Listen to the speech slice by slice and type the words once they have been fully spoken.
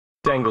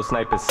Dangle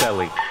sniper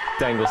celly,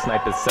 dangle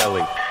sniper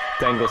celly,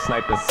 dangle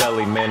sniper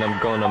celly, man,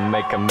 I'm gonna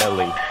make a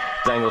milli.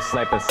 Dangle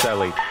sniper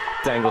celly,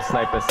 dangle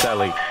sniper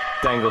celly,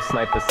 dangle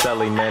sniper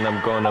celly, man,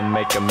 I'm gonna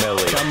make a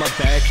milli. Got my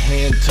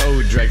backhand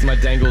toe drags, my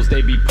dangles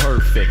they be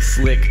perfect.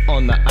 Slick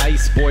on the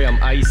ice, boy,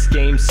 I'm ice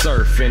game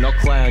surfing. I'll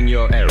clown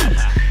your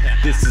errands.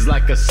 This is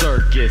like a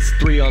circus,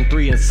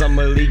 3-on-3 in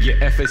summer league,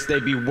 your efforts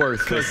they be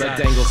worthless. I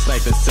dangle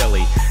sniper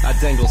celly, I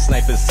dangle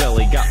sniper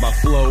celly. Got my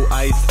flow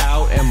iced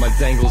out and my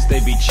dangles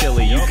they be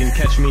chilly. You can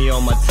catch me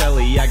on my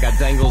telly, I got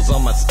dangles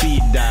on my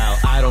speed dial.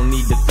 I don't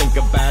need to think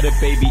about it,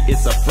 baby,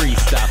 it's a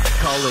freestyle.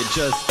 Call it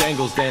just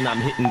dangles, then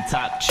I'm hitting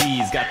top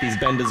cheese. Got these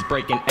benders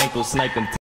breaking ankles, sniping